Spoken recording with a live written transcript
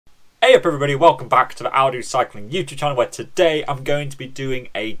Hey up everybody, welcome back to the Audio Cycling YouTube channel, where today I'm going to be doing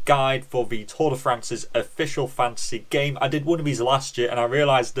a guide for the Tour de France's official fantasy game. I did one of these last year and I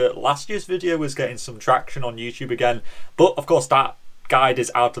realised that last year's video was getting some traction on YouTube again, but of course that guide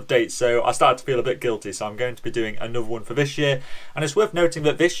is out of date, so I started to feel a bit guilty, so I'm going to be doing another one for this year. And it's worth noting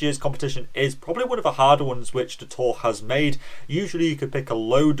that this year's competition is probably one of the harder ones which the Tour has made. Usually you could pick a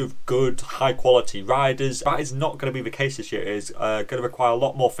load of good high quality riders. That is not going to be the case this year. It is going to require a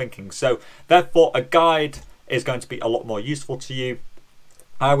lot more thinking, so therefore a guide is going to be a lot more useful to you.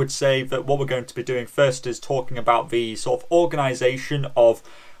 I would say that what we're going to be doing first is talking about the sort of organisation of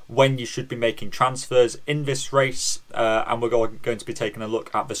when you should be making transfers in this race, and we're going to be taking a look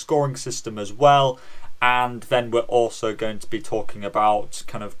at the scoring system as well. And then we're also going to be talking about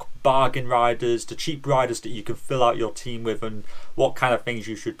kind of bargain riders, the cheap riders that you can fill out your team with, and what kind of things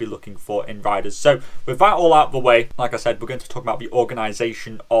you should be looking for in riders. So with that all out of the way, like I said, we're going to talk about the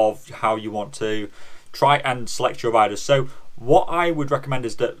organisation of how you want to try and select your riders. So what I would recommend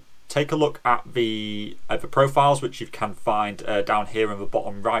is that take a look at the profiles, which you can find down here in the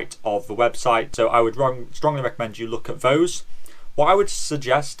bottom right of the website. So I would strongly recommend you look at those. What I would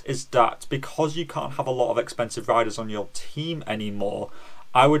suggest is that because you can't have a lot of expensive riders on your team anymore,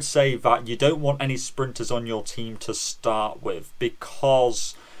 I would say that you don't want any sprinters on your team to start with,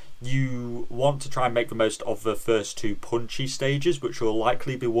 because you want to try and make the most of the first two punchy stages, which will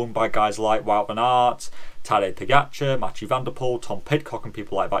likely be won by guys like Wout van Aert, Tadej Pogacar, Mathieu van der Poel, Tom Pidcock and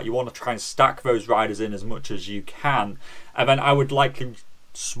people like that. You want to try and stack those riders in as much as you can, and then I would likely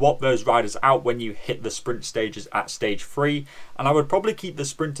swap those riders out when you hit the sprint stages at stage 3, and I would probably keep the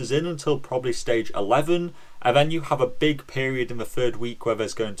sprinters in until probably stage 11, and then you have a big period in the third week where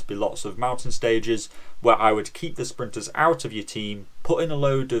there's going to be lots of mountain stages, where I would keep the sprinters out of your team, put in a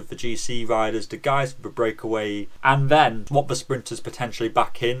load of the GC riders, the guys with the breakaway, and then swap the sprinters potentially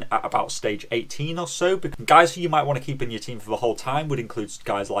back in at about stage 18 or so. Because guys who you might want to keep in your team for the whole time would include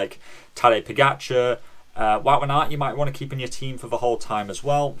guys like Tadej Pogacar, Wout van Aert you might want to keep in your team for the whole time as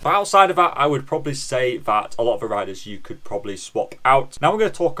well. But outside of that, I would probably say that a lot of the riders you could probably swap out. Now we're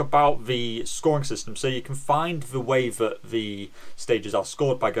going to talk about the scoring system. So you can find the way that the stages are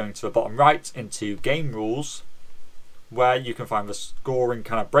scored by going to the bottom right into game rules, where you can find the scoring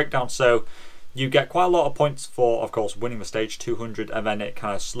kind of breakdown. So you get quite a lot of points for, of course, winning the stage, 200, and then it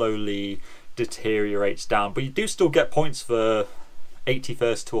kind of slowly deteriorates down. But you do still get points for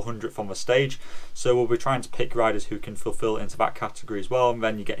 81st to 100th on the stage, so we'll be trying to pick riders who can fulfill into that category as well. And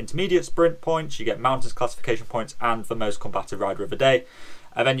then you get intermediate sprint points, you get mountains classification points, and the most combative rider of the day.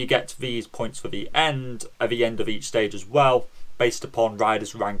 And then you get these points for the end of each stage as well, based upon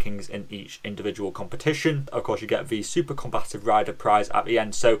riders' rankings in each individual competition. Of course, you get the super combative rider prize at the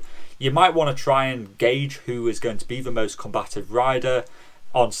end, so you might want to try and gauge who is going to be the most combative rider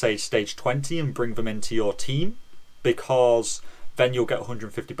on say stage 20 and bring them into your team, because then you'll get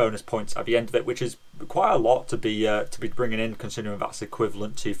 150 bonus points at the end of it, which is quite a lot to be bringing in, considering that's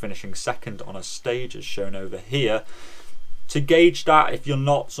equivalent to finishing second on a stage as shown over here. To gauge that, if you're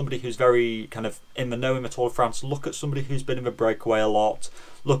not somebody who's very kind of in the know in the Tour de France, look at somebody who's been in the breakaway a lot.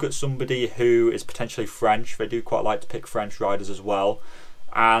 Look at somebody who is potentially French. They do quite like to pick French riders as well.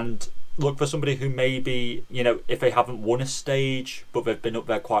 And look for somebody who maybe, you know, if they haven't won a stage but they've been up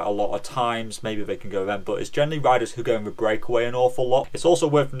there quite a lot of times, maybe they can go then. But it's generally riders who go in the breakaway an awful lot. It's also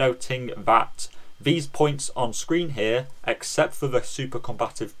worth noting that these points on screen here, except for the super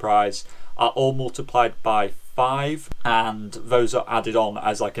combative prize, are all multiplied by 5, and those are added on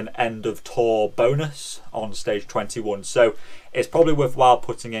as like an end of tour bonus on stage 21. So it's probably worthwhile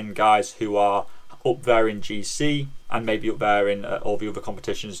putting in guys who are up there in GC and maybe up there in all the other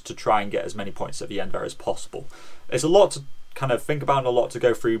competitions to try and get as many points at the end there as possible. There's a lot to kind of think about and a lot to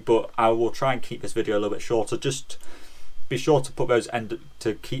go through, but I will try and keep this video a little bit shorter. Just be sure to put those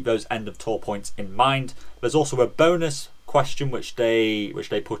keep those end of tour points in mind. There's also a bonus question which they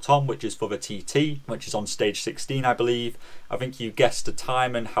put on, which is for the TT, which is on stage 16, I believe. I think you guess the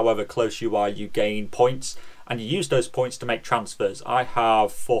time, and however close you are, you gain points, and you use those points to make transfers. I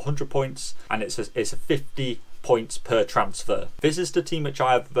have 400 points, and it's a 50 points per transfer. This is the team which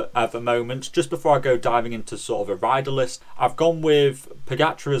I have at the moment. Just before I go diving into sort of a rider list, I've gone with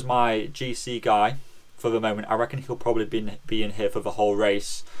Pogacar as my GC guy for the moment. I reckon he'll probably be in here for the whole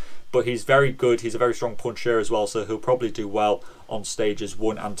race, but he's very good. He's a very strong puncher as well, so he'll probably do well on stages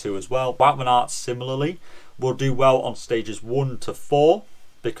 1 and 2 as well. Wout van Aert similarly will do well on stages 1 to 4,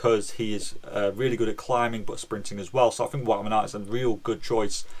 because he is really good at climbing but sprinting as well. So I think Wout van Aert is a real good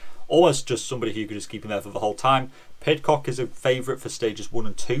choice, almost just somebody who you could just keep him there for the whole time. Pidcock is a favourite for stages 1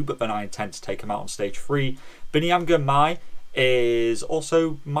 and 2, but then I intend to take him out on stage 3. Binyam Girmay is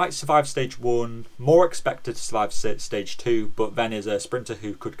also might survive stage 1, more expected to survive stage 2, but then is a sprinter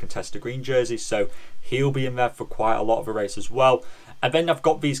who could contest a green jersey, so he'll be in there for quite a lot of a race as well. And then I've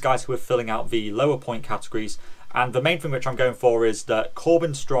got these guys who are filling out the lower point categories, and the main thing which I'm going for is that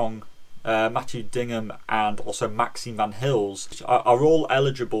Corbin Strong, Matthew Dingham and also Maxime Van Hills are all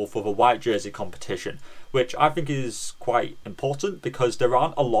eligible for the white jersey competition, which I think is quite important because there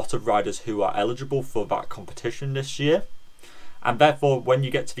aren't a lot of riders who are eligible for that competition this year. And therefore, when you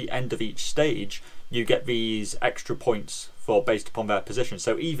get to the end of each stage, you get these extra points for based upon their position.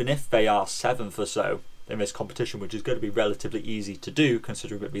 So even if they are 7th or so in this competition, which is going to be relatively easy to do,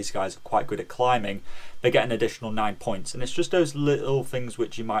 considering that these guys are quite good at climbing, they get an additional 9 points. And it's just those little things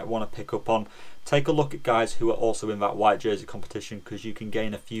which you might want to pick up on. Take a look at guys who are also in that white jersey competition, because you can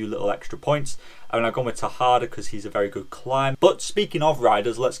gain a few little extra points. And I've gone with Tejada because he's a very good climber. But speaking of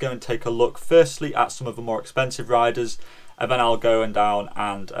riders, let's go and take a look firstly at some of the more expensive riders. And then I'll go down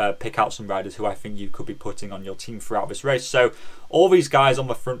and pick out some riders who I think you could be putting on your team throughout this race. So all these guys on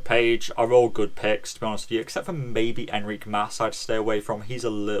the front page are all good picks, to be honest with you, except for maybe Enric Mas I'd stay away from. He's a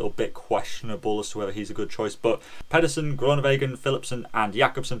little bit questionable as to whether he's a good choice. But Pedersen, Groenewegen, Philipsen and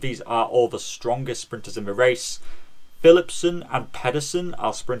Jakobsen, these are all the strongest sprinters in the race. Philipsen and Pedersen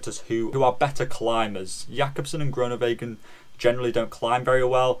are sprinters who are better climbers. Jakobsen and Groenewegen generally don't climb very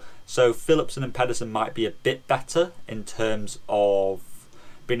well, so Philipsen and Pedersen might be a bit better in terms of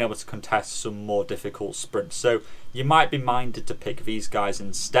being able to contest some more difficult sprints. So you might be minded to pick these guys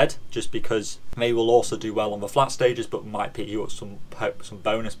instead, just because they will also do well on the flat stages, but might pick you up some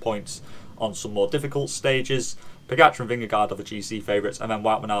bonus points on some more difficult stages. Pogacar and Vingegaard are the GC favourites, and then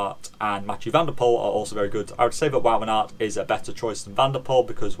Wout van Aert and Mathieu van der Poel are also very good. I would say that Wout van Aert is a better choice than Van der Poel,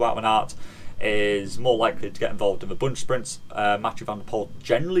 because Wout van Aert is more likely to get involved in the bunch sprints. Mathieu van der Poel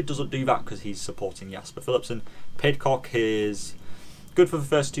generally doesn't do that because he's supporting Jasper Philipsen. Pidcock is good for the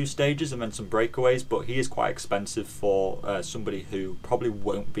first 2 stages and then some breakaways, but he is quite expensive for somebody who probably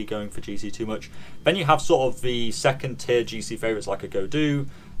won't be going for GC too much. Then you have sort of the second tier GC favourites like a Gaudu,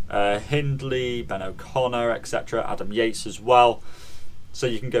 Hindley, Ben O'Connor, etc. Adam Yates as well. So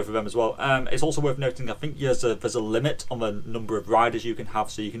you can go for them as well. It's also worth noting, I think there's a limit on the number of riders you can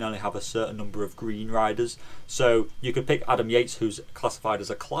have, so you can only have a certain number of green riders. So you could pick Adam Yates, who's classified as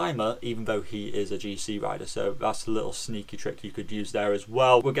a climber, even though he is a GC rider. So that's a little sneaky trick you could use there as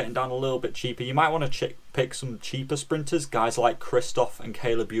well. We're getting down a little bit cheaper. You might want to pick some cheaper sprinters. Guys like Christoph and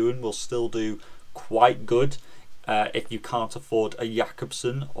Caleb Ewan will still do quite good. If you can't afford a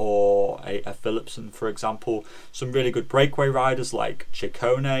Jakobsen or a Philipsen, for example. Some really good breakaway riders like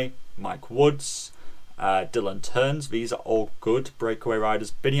Ciccone, Mike Woods, Dylan Turns, these are all good breakaway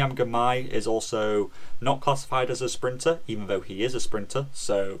riders. Binyam Girmay is also not classified as a sprinter, even though he is a sprinter,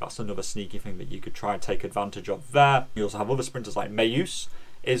 so that's another sneaky thing that you could try and take advantage of there. You also have other sprinters like Mayus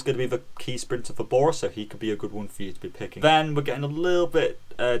is going to be the key sprinter for Bora, so he could be a good one for you to be picking. Then we're getting a little bit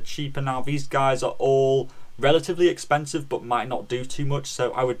cheaper now. These guys are all relatively expensive but might not do too much,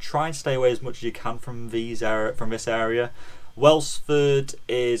 so I would try and stay away as much as you can from this area. Welsford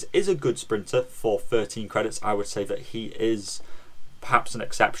is a good sprinter for 13 credits. I would say that he is perhaps an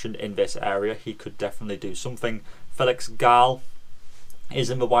exception in this area. He could definitely do something. Felix Gall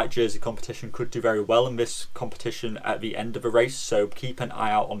is in the white jersey competition, could do very well in this competition at the end of a race, so keep an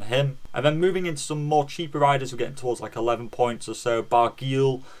eye out on him. And then moving into some more cheaper riders, we're getting towards like 11 points or so.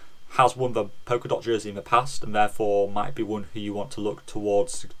 Barguil has won the polka dot jersey in the past, and therefore might be one who you want to look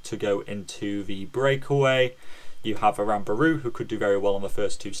towards to go into the breakaway. You have Aram Baru, who could do very well on the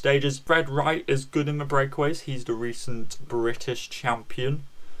first 2 stages. Fred Wright is good in the breakaways. He's the recent British champion.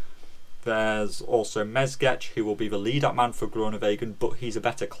 There's also Mezgec, who will be the lead-up man for Groenewegen, but he's a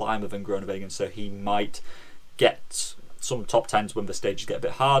better climber than Groenewegen, so he might get some top 10s when the stages get a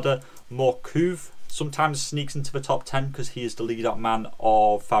bit harder. Morkuv sometimes sneaks into the top 10 because he is the lead-up man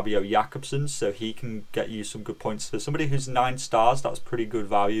of Fabio Jakobsen, so he can get you some good points. For somebody who's 9 stars, that's pretty good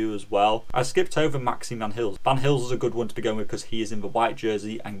value as well. I skipped over Maxime Van Hills. Van Hills is a good one to be going with because he is in the white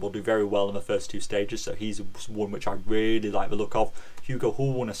jersey and will do very well in the first 2 stages, so he's one which I really like the look of. Hugo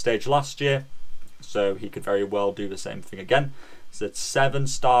Hull won a stage last year, so he could very well do the same thing again. So it's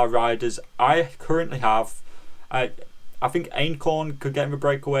 7-star riders. I currently have, I think Ainkorn could get him a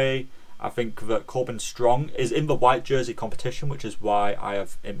breakaway. I think that Corbin Strong is in the white jersey competition, which is why I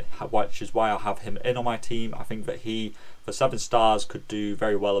have him in on my team. I think that he, for 7 stars, could do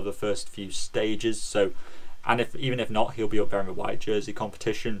very well in the first few stages. So, and even if not, he'll be up there in the white jersey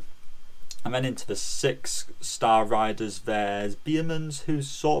competition. And then into the 6-star riders, there's Biermans, who's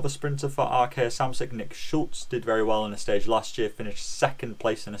sort of a sprinter for RK Samsic. Nick Schultz did very well in a stage last year, finished 2nd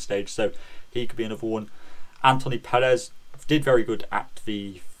place in a stage, so he could be another one. Anthony Perez, did very good at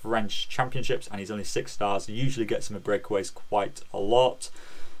the French Championships, and he's only 6 stars. He usually gets him at breakaways quite a lot.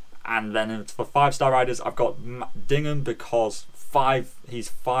 And then for 5-star riders, I've got Dingham because he's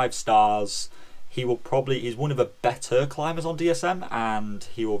 5 stars. He's one of the better climbers on DSM, and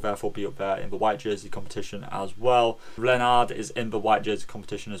he will therefore be up there in the white jersey competition as well. Renard is in the white jersey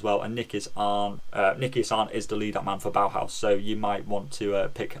competition as well, and Nikias Arndt is the lead-up man for Bauhaus. So you might want to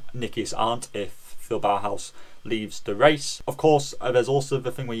pick Nikias Arndt if Phil Bauhaus leaves the race. Of course, there's also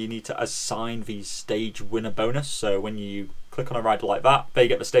the thing where you need to assign the stage winner bonus. So when you click on a rider like that, they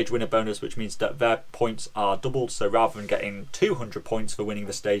get the stage winner bonus, which means that their points are doubled. So rather than getting 200 points for winning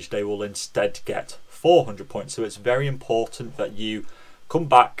the stage, they will instead get 400 points. So it's very important that you come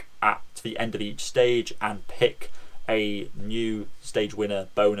back at the end of each stage and pick a new stage winner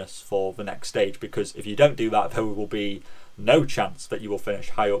bonus for the next stage, because if you don't do that, there will be no chance that you will finish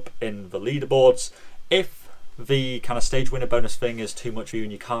high up in the leaderboards. If the kind of stage winner bonus thing is too much for you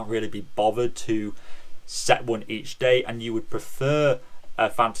and you can't really be bothered to set one each day, and you would prefer a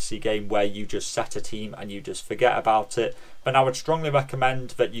fantasy game where you just set a team and you just forget about it, then I would strongly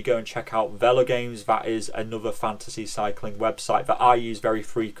recommend that you go and check out Velogames. That is another fantasy cycling website that I use very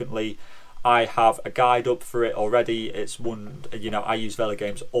frequently. I have a guide up for it already. It's one, I use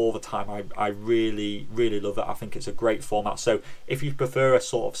Velogames all the time. I really, really love it. I think it's a great format. So if you prefer a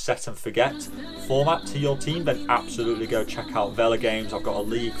sort of set and forget format to your team, then absolutely go check out Velogames. I've got a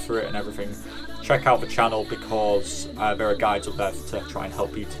league for it and everything. Check out the channel because there are guides up there to try and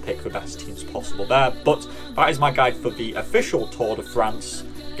help you to pick the best teams possible there. But that is my guide for the official Tour de France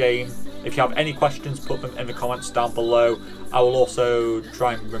game. If you have any questions, put them in the comments down below. I will also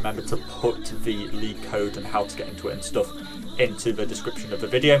try and remember to put the league code and how to get into it and stuff into the description of the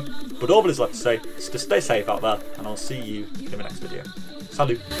video. But all that is left to say is to stay safe out there, and I'll see you in the next video.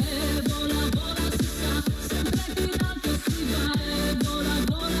 Salut!